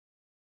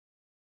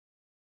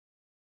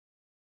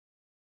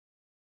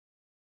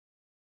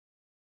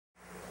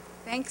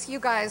Thanks you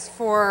guys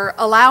for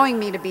allowing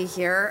me to be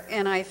here,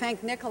 and I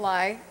thank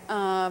Nikolai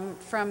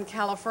from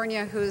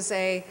California, who's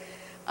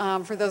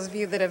for those of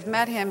you that have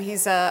met him,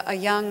 he's a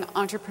young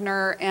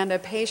entrepreneur and a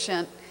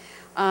patient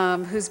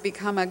who's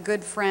become a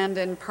good friend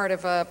and part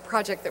of a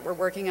project that we're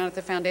working on at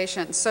the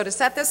foundation. So to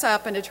set this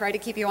up and to try to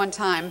keep you on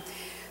time,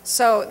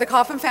 so the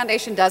Kauffman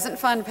Foundation doesn't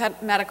fund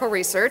medical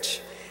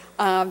research.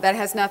 That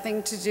has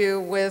nothing to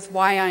do with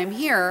why I'm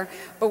here,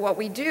 but what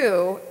we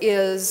do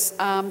is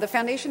the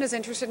foundation is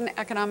interested in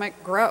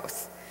economic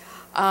growth.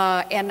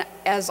 And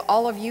as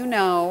all of you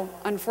know,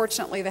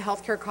 unfortunately, the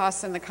healthcare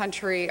costs in the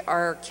country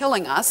are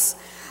killing us.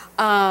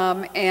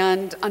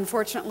 And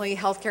unfortunately,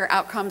 healthcare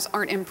outcomes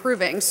aren't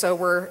improving, so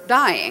we're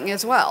dying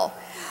as well.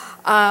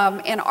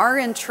 And our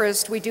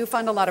interest, we do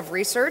fund a lot of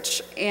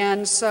research,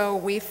 and so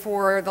we,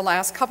 for the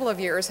last couple of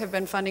years, have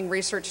been funding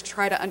research to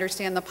try to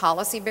understand the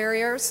policy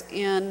barriers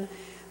in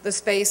the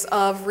space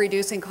of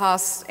reducing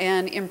costs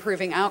and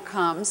improving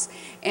outcomes,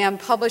 and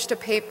published a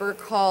paper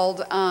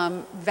called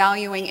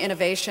Valuing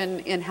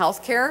Innovation in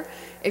Healthcare.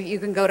 If you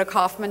can go to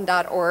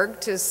Kauffman.org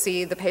to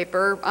see the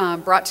paper,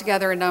 brought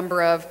together a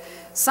number of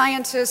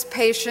scientists,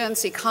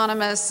 patients,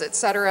 economists, et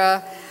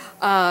cetera,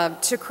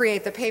 to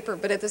create the paper.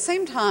 But at the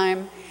same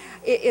time,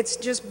 it's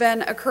just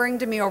been occurring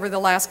to me over the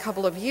last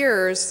couple of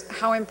years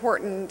how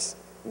important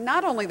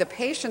not only the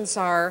patients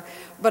are,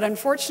 but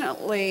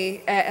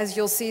unfortunately, as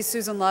you'll see,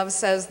 Susan Love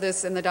says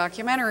this in the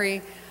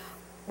documentary,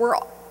 we're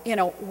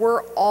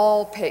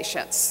all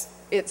patients.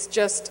 It's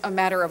just a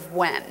matter of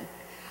when.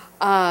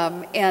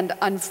 And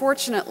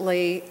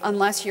unfortunately,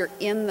 unless you're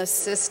in the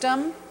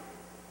system,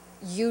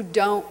 you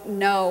don't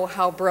know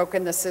how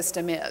broken the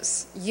system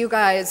is. You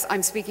guys,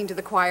 I'm speaking to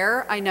the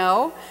choir, I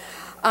know.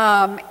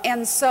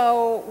 And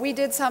so we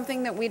did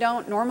something that we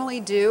don't normally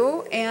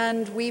do,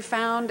 and we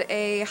found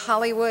a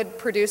Hollywood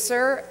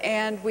producer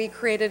and we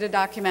created a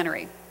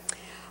documentary.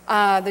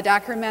 The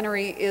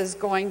documentary is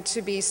going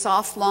to be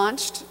soft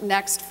launched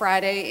next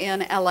Friday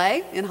in LA,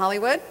 in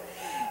Hollywood.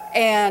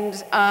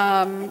 And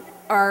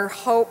our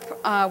hope,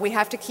 we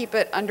have to keep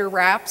it under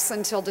wraps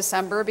until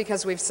December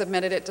because we've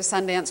submitted it to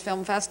Sundance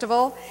Film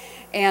Festival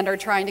and are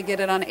trying to get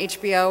it on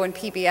HBO and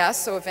PBS,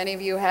 so if any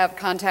of you have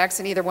contacts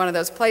in either one of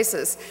those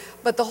places.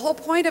 But the whole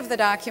point of the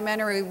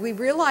documentary, we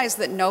realized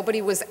that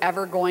nobody was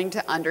ever going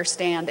to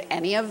understand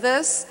any of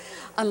this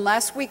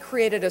unless we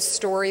created a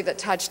story that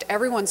touched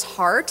everyone's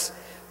heart,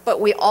 but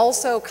we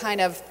also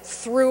kind of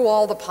threw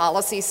all the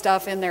policy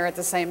stuff in there at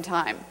the same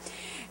time.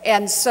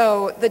 And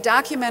so the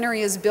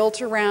documentary is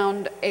built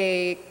around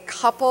a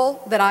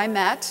couple that I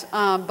met,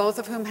 both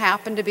of whom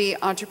happen to be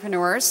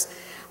entrepreneurs,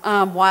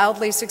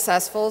 wildly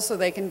successful, so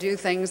they can do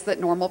things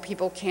that normal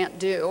people can't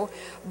do.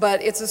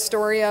 But it's a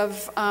story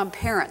of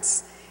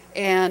parents.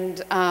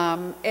 And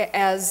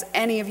as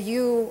any of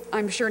you,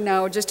 I'm sure,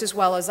 know just as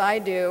well as I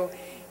do,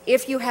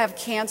 if you have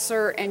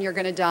cancer and you're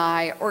going to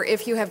die, or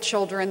if you have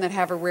children that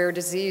have a rare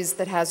disease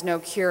that has no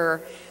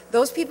cure,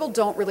 those people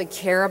don't really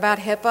care about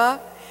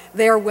HIPAA.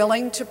 They are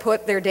willing to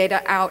put their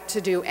data out to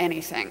do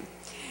anything.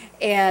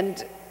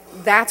 And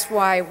that's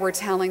why we're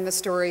telling the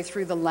story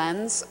through the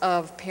lens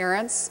of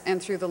parents and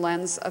through the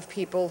lens of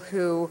people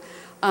who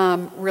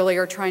really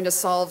are trying to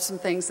solve some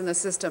things in the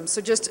system.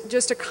 So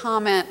just a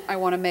comment I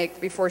want to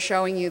make before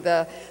showing you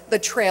the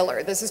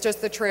trailer. This is just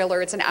the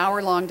trailer. It's an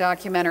hour-long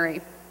documentary.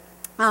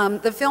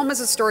 The film is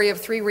a story of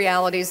three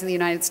realities in the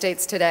United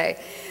States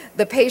today.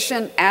 The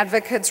patient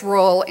advocate's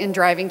role in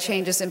driving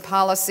changes in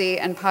policy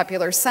and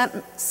popular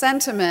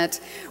sentiment.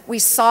 We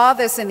saw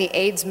this in the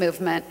AIDS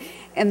movement,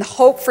 and the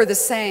hope for the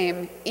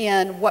same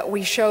in what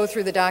we show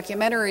through the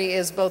documentary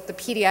is both the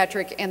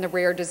pediatric and the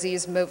rare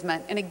disease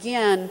movement. And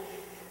again,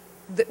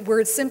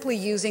 we're simply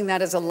using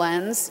that as a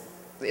lens.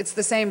 It's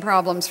the same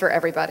problems for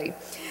everybody.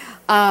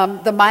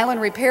 The Mylan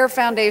Repair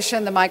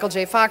Foundation, the Michael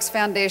J. Fox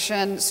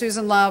Foundation,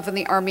 Susan Love, and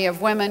the Army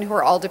of Women, who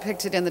are all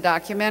depicted in the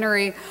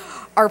documentary,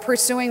 are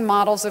pursuing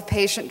models of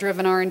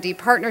patient-driven R&D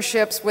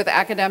partnerships with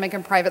academic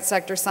and private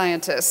sector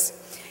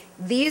scientists.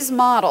 These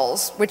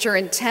models, which are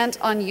intent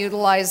on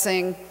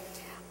utilizing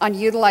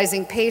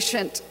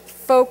patient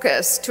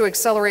focus to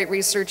accelerate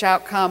research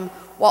outcome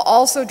while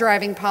also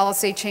driving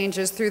policy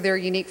changes through their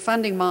unique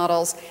funding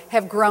models,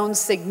 have grown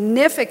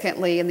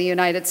significantly in the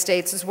United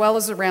States as well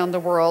as around the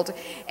world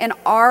and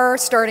are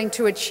starting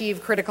to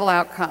achieve critical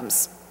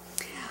outcomes.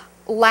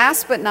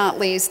 Last but not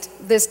least,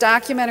 this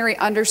documentary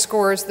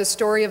underscores the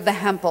story of the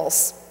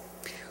Hempels,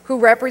 who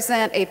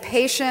represent a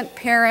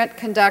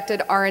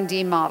patient-parent-conducted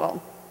R&D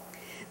model.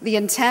 The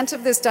intent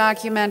of this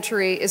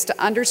documentary is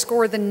to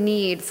underscore the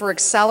need for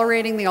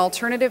accelerating the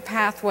alternative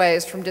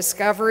pathways from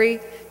discovery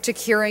to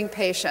curing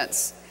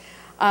patients.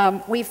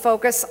 We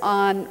focus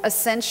on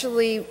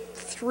essentially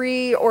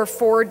 3 or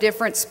 4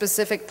 different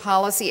specific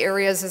policy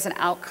areas as an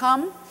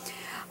outcome.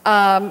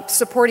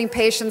 Supporting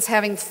patients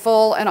having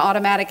full and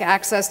automatic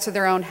access to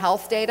their own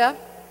health data,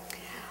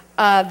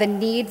 the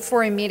need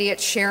for immediate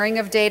sharing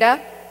of data,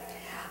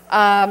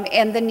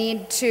 and the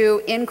need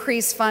to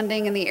increase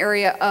funding in the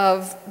area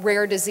of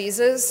rare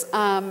diseases.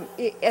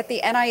 At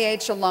the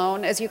NIH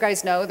alone, as you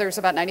guys know, there's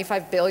about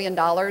 $95 billion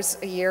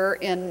a year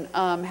in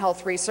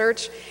health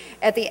research.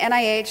 At the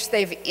NIH,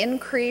 they've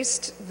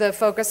increased the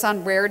focus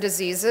on rare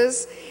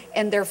diseases,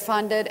 and they're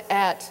funded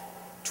at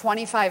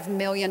 $25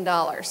 million.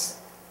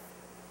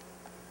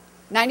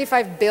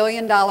 $95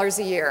 billion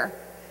a year.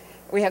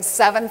 We have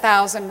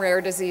 7,000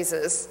 rare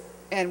diseases,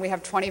 and we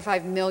have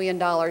 $25 million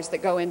that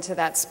go into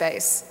that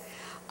space.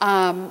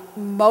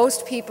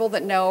 Most people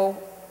that know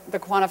the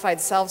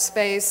quantified self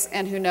space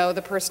and who know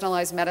the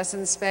personalized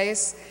medicine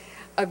space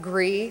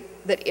agree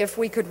that if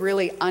we could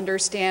really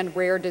understand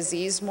rare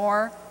disease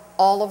more,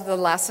 all of the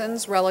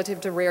lessons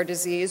relative to rare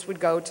disease would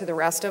go to the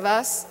rest of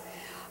us.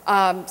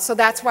 So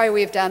that's why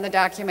we've done the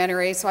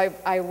documentary. So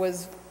I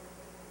was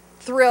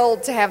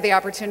thrilled to have the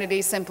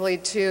opportunity simply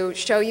to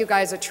show you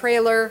guys a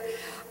trailer.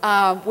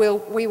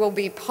 We will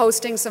be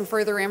posting some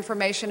further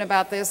information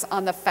about this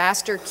on the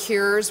Faster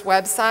Cures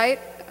website.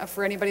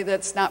 For anybody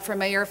that's not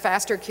familiar,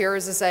 Faster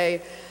Cures is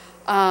I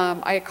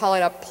call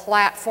it a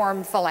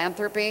platform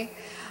philanthropy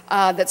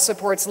that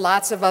supports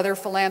lots of other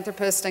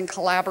philanthropists and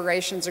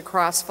collaborations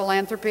across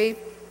philanthropy.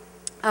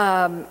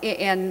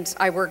 And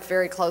I work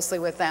very closely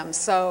with them.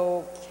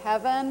 So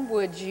Kevin,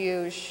 would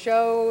you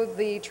show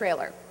the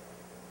trailer?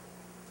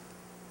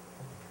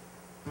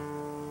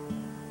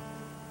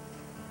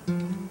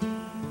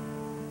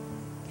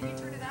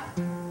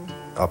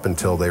 Up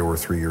until they were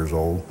 3 years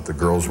old, the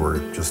girls were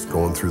just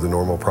going through the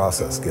normal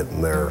process,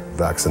 getting their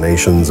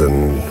vaccinations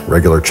and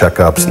regular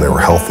checkups, and they were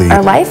healthy.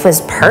 Our life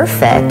was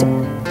perfect.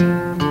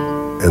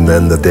 And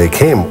then the day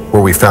came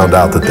where we found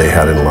out that they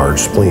had enlarged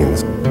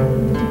spleens.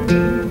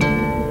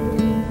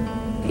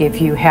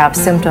 If you have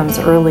symptoms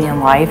early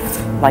in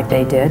life, like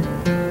they did,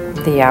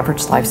 the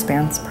average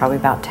lifespan is probably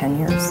about 10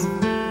 years.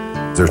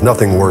 There's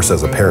nothing worse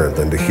as a parent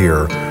than to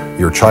hear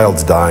your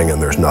child's dying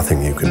and there's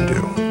nothing you can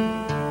do.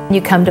 You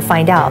come to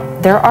find out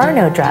there are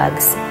no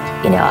drugs.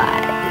 You know,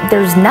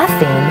 there's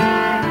nothing.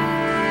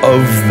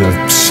 Of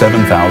the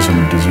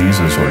 7,000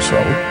 diseases or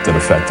so that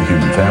affect the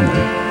human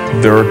family,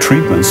 there are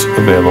treatments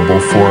available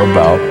for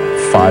about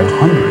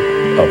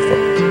 500 of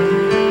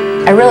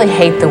them. I really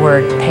hate the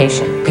word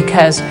patient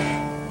because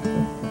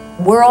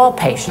we're all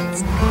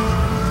patients.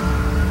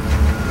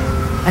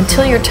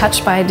 Until you're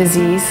touched by a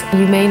disease,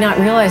 you may not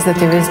realize that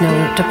there is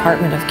no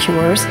department of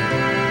cures.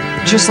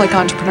 Just like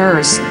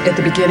entrepreneurs, at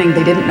the beginning,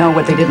 they didn't know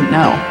what they didn't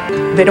know.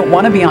 They don't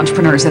want to be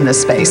entrepreneurs in this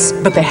space,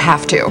 but they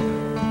have to.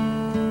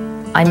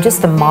 I'm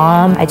just a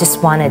mom. I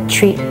just want to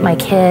treat my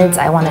kids.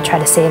 I want to try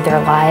to save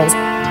their lives.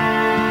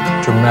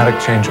 Dramatic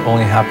change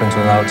only happens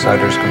when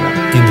outsiders come in.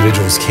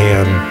 Individuals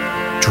can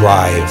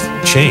drive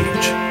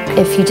change.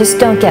 If you just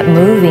don't get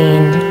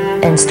moving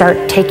and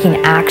start taking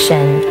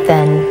action,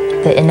 then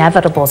the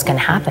inevitable is going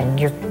to happen.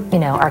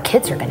 Our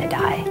kids are going to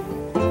die.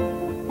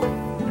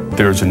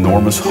 There's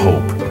enormous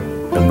hope,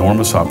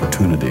 enormous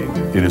opportunity.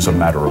 It is a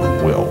matter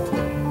of will.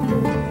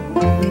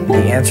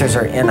 The answers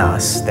are in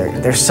us.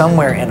 They're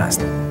somewhere in us.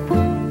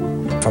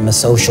 From a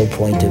social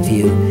point of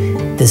view,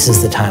 this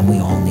is the time we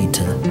all need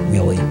to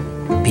really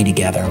be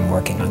together and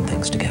working on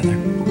things together.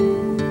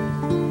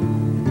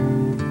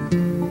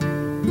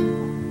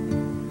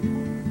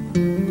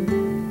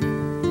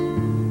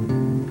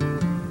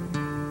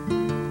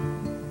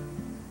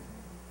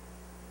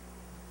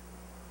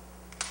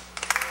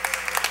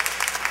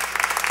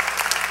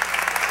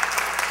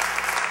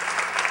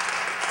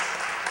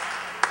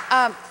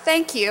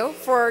 Thank you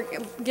for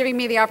giving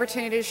me the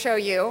opportunity to show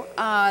you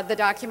the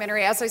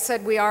documentary. As I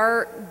said, we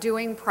are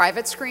doing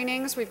private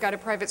screenings. We've got a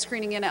private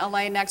screening in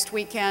LA next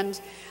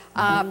weekend.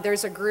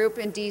 There's a group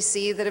in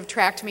DC that have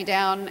tracked me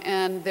down,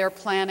 and they're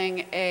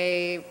planning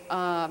a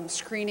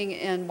screening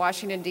in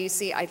Washington,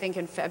 DC, I think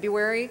in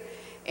February,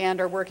 and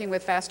are working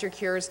with Faster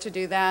Cures to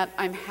do that.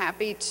 I'm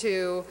happy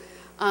to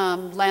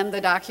lend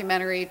the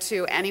documentary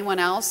to anyone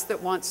else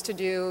that wants to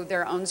do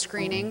their own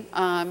screening.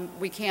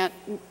 We can't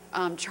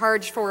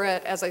charge for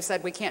it. As I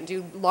said, we can't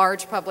do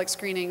large public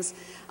screenings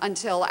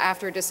until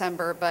after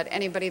December, but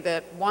anybody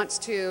that wants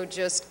to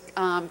just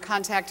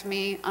contact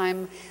me.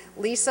 I'm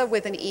Lesa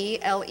with an E,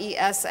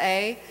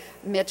 L-E-S-A,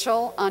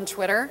 Mitchell on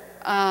Twitter,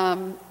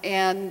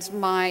 and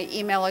my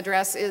email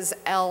address is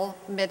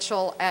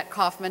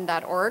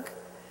lmitchell@kauffman.org.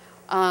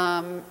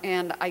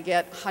 And I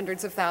get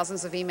hundreds of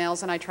thousands of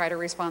emails, and I try to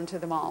respond to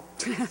them all.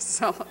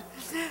 So,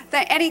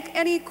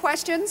 any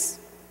questions?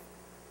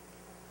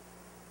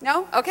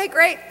 No? Okay,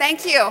 great.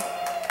 Thank you.